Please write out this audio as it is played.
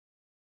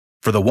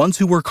For the ones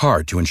who work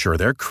hard to ensure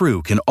their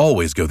crew can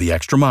always go the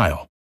extra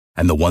mile,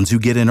 and the ones who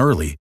get in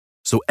early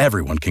so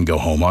everyone can go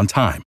home on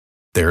time,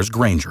 there's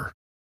Grainger,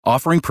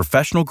 offering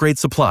professional-grade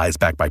supplies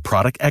backed by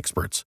product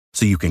experts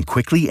so you can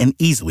quickly and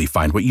easily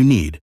find what you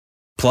need.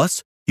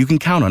 Plus, you can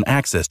count on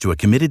access to a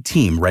committed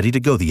team ready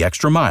to go the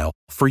extra mile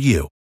for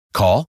you.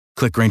 Call,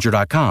 click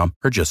Grainger.com,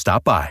 or just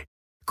stop by.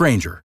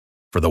 Grainger,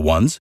 for the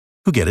ones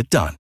who get it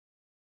done.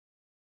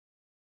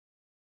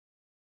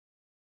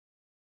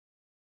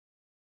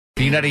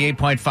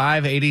 B98.5,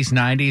 80s,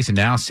 90s, and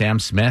now Sam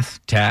Smith,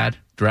 Tad,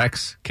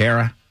 Drex,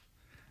 Kara.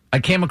 I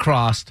came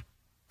across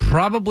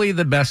probably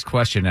the best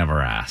question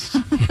ever asked.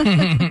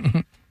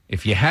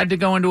 If you had to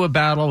go into a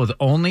battle with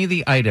only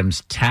the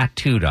items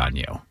tattooed on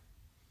you,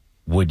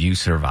 would you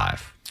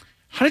survive?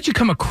 How did you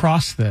come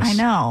across this? I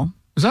know.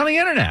 It was on the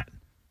internet.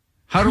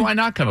 How do I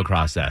not come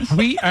across that?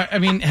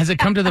 Has it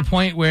come to the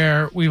point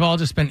where we've all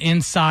just been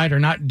inside or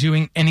not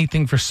doing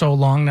anything for so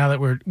long now that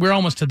we're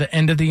almost to the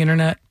end of the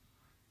internet?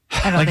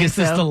 I don't think is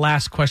this the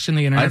last question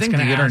the internet's going to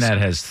ask? I think the internet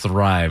has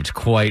thrived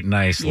quite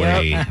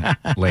nicely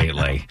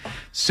lately.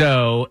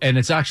 So, and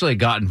it's actually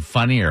gotten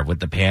funnier with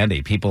the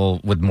pandy.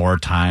 People with more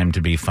time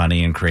to be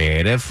funny and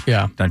creative.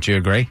 Yeah. Don't you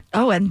agree?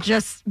 Oh, and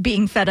just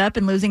being fed up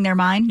and losing their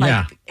mind,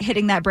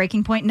 hitting that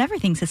breaking point, and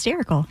everything's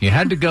hysterical. You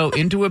had to go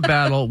into a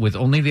battle with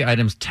only the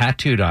items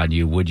tattooed on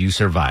you. Would you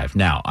survive?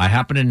 Now, I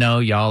happen to know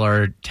y'all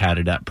are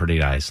tatted up pretty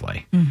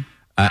nicely.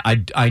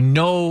 I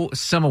know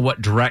some of what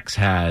Drex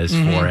has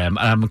for him.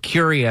 I'm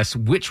curious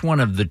which one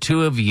of the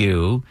two of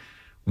you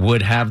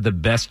would have the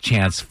best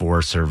chance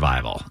for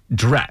survival.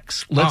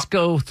 Drex, let's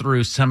go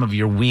through some of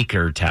your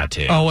weaker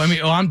tattoos.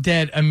 I'm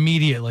dead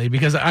immediately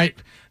because I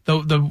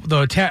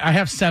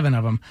have 7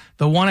 of them.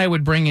 The one I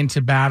would bring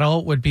into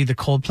battle would be the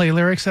Coldplay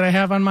lyrics that I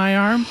have on my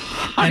arm.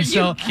 Are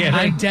you kidding?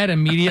 I'm dead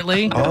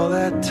immediately. All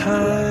that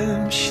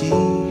time she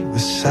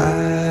was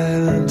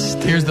silent.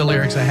 Here's the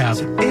lyrics I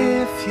have.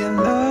 If you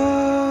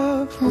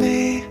love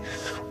me,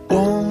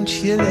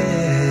 won't you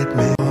let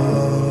me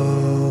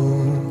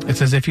know? It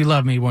says, if you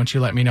love me, won't you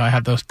let me know? I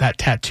have that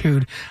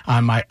tattooed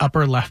on my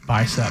upper left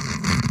bicep.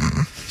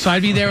 So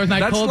I'd be there with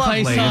my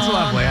Coldplay song. That's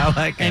lovely. I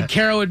like it. And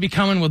Kara would be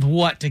coming with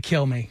what to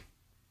kill me?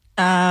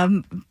 I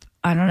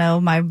don't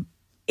know, my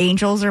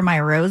angels or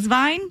my rose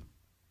vine.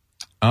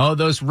 Oh,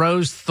 those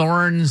rose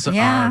thorns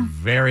are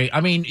very,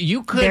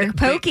 you could. They're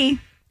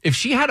pokey. If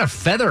she had a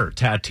feather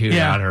tattooed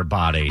on her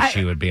body,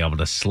 she would be able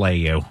to slay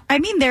you. I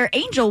mean, they're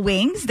angel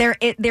wings. They're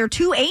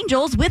 2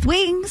 angels with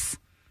wings.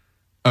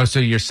 Oh,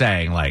 so you're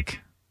saying So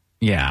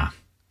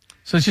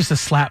it's just a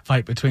slap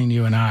fight between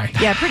you and I.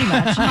 Yeah, pretty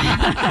much.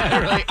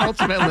 Really,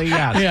 ultimately,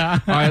 yes. Yeah.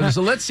 All right,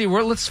 so let's see.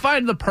 Let's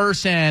find the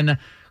person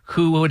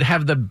who would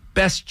have the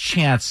best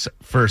chance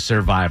for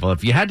survival.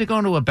 If you had to go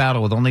into a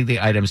battle with only the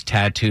items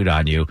tattooed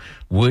on you,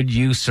 would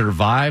you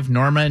survive,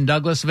 Norma in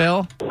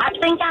Douglasville? I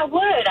think I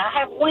would. I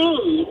have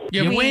wings.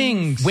 Your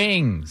wings.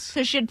 Wings.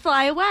 So she'd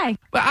fly away.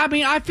 But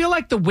I feel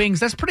like the wings,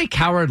 that's pretty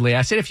cowardly.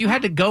 I said if you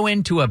had to go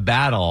into a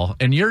battle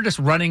and you're just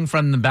running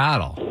from the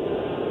battle.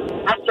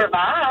 I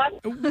survived.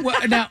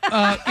 Now,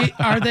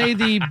 are they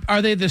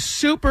the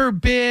super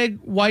big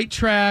white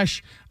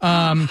trash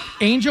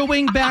angel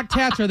wing back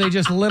tats, or are they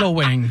just little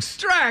wings?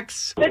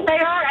 Drex. But they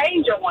are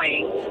angel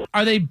wings.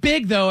 Are they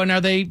big though, and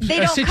are they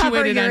don't situated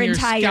cover your on your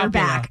entire scapula?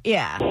 back?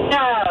 Yeah. No.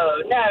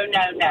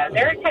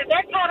 They're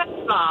kind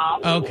of small.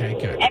 Okay,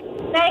 good.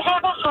 And they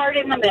have a heart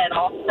in the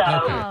middle. So.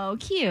 Okay. Oh,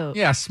 cute.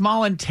 Yeah,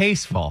 small and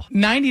tasteful.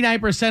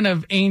 99%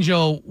 of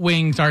angel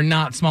wings are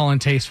not small and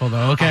tasteful,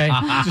 though. Okay,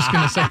 just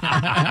gonna say.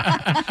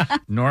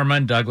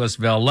 Norman,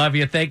 Douglasville, love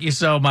you. Thank you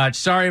so much.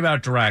 Sorry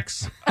about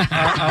Drex.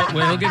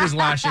 We'll get his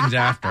lashings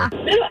after.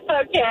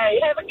 Okay,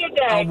 have a good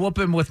day. I'll whoop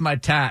him with my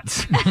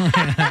tats.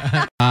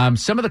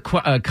 Some of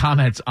the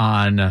comments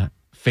on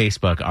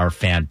Facebook are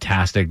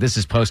fantastic. This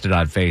is posted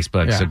on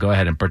Facebook, so go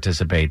ahead and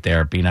participate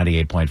there.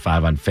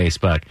 B98.5 on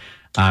Facebook.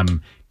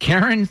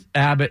 Karen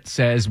Abbott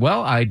says,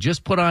 well, I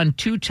just put on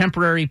 2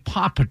 temporary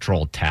Paw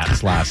Patrol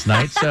tats last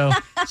night. So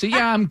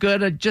yeah, I'm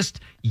good. Just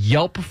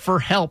Yelp for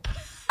help.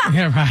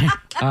 Yeah, right.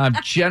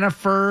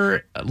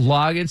 Jennifer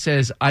Logan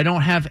says, I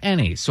don't have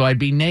any, so I'd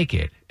be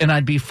naked and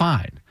I'd be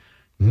fine.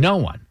 No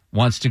one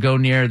wants to go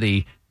near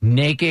the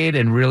naked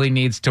and really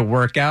needs to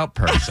work out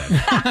person.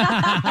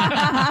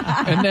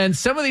 And then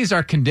some of these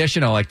are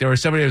conditional. Like there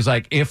was somebody who was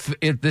like, if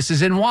this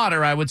is in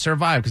water, I would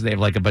survive because they have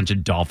like a bunch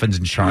of dolphins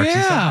and sharks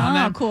and stuff on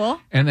that. Cool.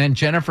 And then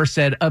Jennifer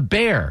said a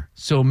bear.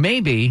 So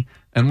maybe,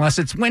 unless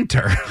it's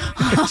winter,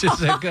 which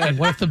is a good.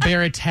 What if the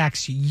bear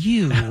attacks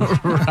you?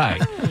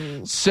 Right.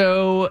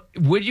 So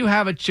would you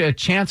have a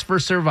chance for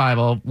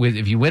survival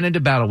if you went into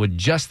battle with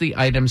just the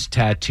items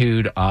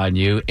tattooed on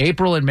you?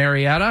 April and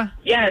Marietta?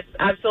 Yes,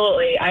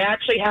 absolutely. I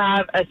actually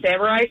have a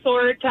samurai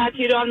sword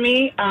tattooed on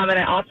me, and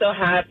I also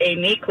have a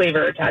meat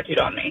cleaver tattooed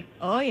on me.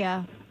 Oh,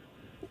 yeah.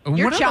 You're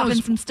You're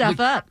chopping some stuff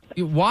up.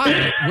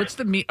 Why? What's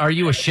the meat? Are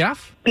you a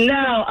chef?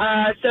 No,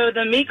 so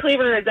the meat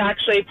cleaver is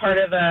actually part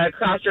of a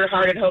Cross Your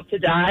Heart and Hope to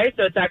Die,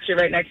 so it's actually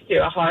right next to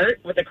a heart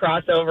with a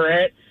cross over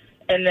it.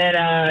 And then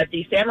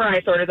the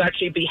samurai sword is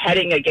actually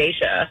beheading a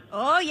geisha.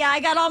 Oh, yeah,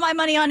 I got all my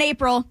money on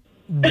April.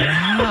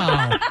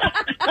 Wow.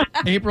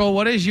 April,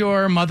 what does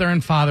your mother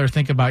and father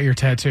think about your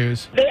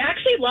tattoos? They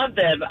actually love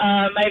them.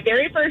 My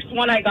very first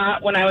one I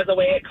got when I was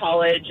away at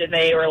college, and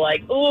they were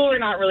like, "Ooh, we're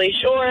not really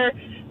sure."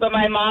 But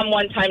my mom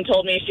one time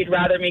told me she'd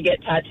rather me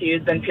get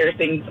tattoos than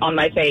piercings on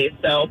my face,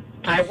 so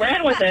I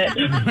ran with it.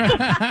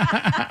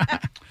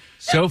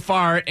 So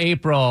far,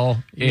 April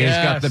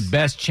has got the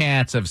best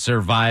chance of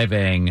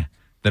surviving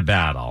the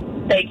battle.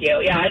 Thank you.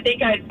 Yeah, I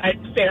think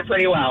I'd fare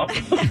pretty well.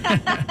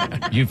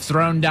 You've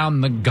thrown down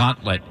the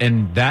gauntlet,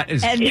 and that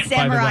is, And the by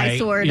samurai the way,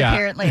 sword,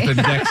 apparently. the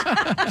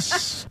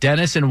next,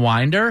 Dennis and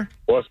Winder.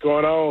 What's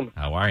going on?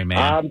 How are you,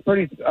 man?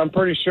 I'm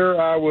pretty sure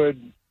I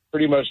would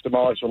pretty much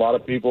demolish a lot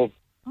of people.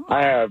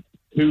 I have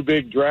 2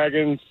 big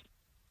dragons,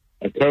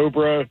 a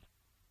cobra,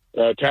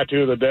 a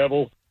tattoo of the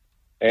devil,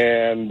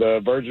 and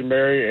Virgin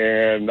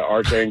Mary and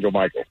Archangel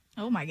Michael.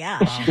 Oh, my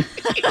gosh.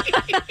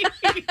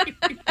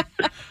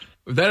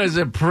 That is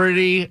a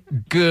pretty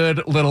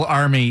good little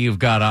army you've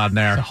got on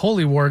there. It's a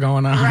holy war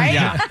going on. Right?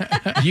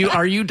 Yeah.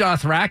 Are you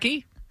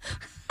Dothraki?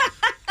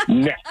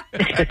 Nah.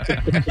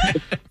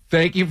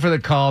 Thank you for the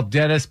call,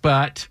 Dennis,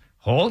 but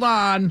hold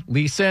on.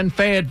 Lisa in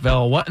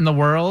Fayetteville, what in the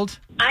world?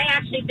 I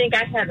actually think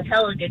I have a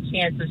hell of a good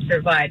chance of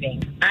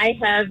surviving. I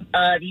have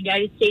the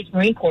United States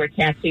Marine Corps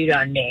tattooed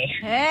on me.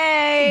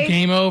 Hey.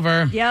 Game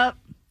over. Yep.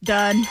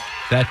 Done.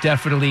 That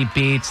definitely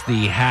beats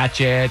the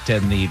hatchet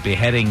and the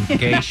beheading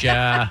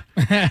geisha.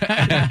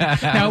 Now,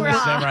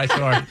 Samurai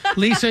sword.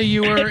 Lisa,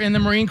 you were in the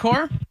Marine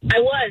Corps? I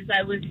was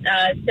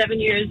 7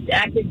 years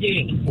active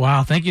duty.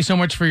 Wow, thank you so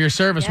much for your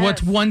service. Yes.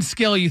 What's one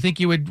skill you think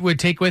you would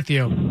take with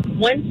you?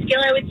 One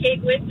skill I would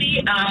take with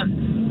me,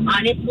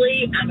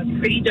 honestly, I'm a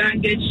pretty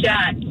darn good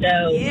shot,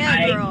 so Yeah,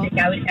 I girl. think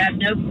I would have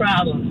no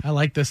problem. I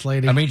like this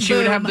lady. I mean, she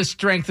would Boom. have the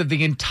strength of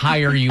the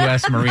entire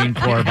U.S. Marine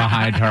Corps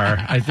behind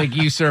her. I think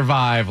you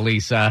survive,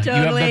 Lisa. You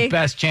have Totally. the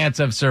best chance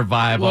of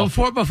survival.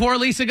 well, before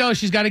Lisa goes,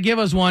 she's got to give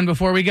us one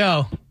before we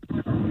go.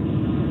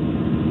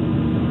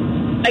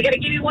 I gotta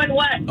give you one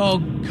what? Oh,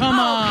 come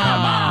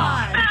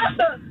on.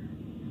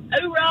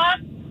 Hoorah!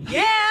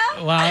 Yeah.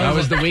 Wow, That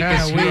was the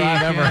weakest weak,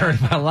 I've ever heard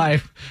in my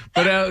life.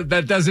 But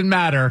that doesn't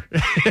matter.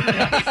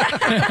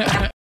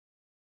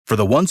 For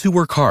the ones who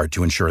work hard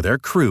to ensure their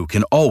crew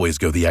can always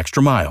go the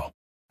extra mile,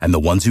 and the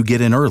ones who get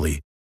in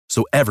early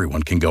so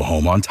everyone can go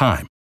home on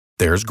time,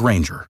 there's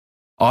Grainger,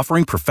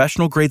 offering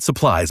professional-grade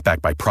supplies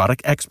backed by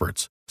product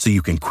experts so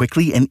you can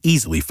quickly and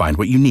easily find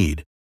what you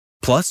need.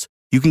 Plus,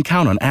 you can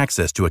count on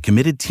access to a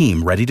committed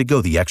team ready to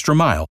go the extra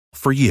mile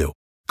for you.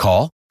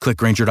 Call, click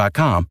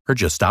Grainger.com, or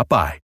just stop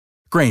by.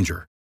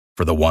 Grainger,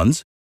 for the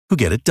ones who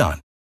get it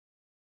done.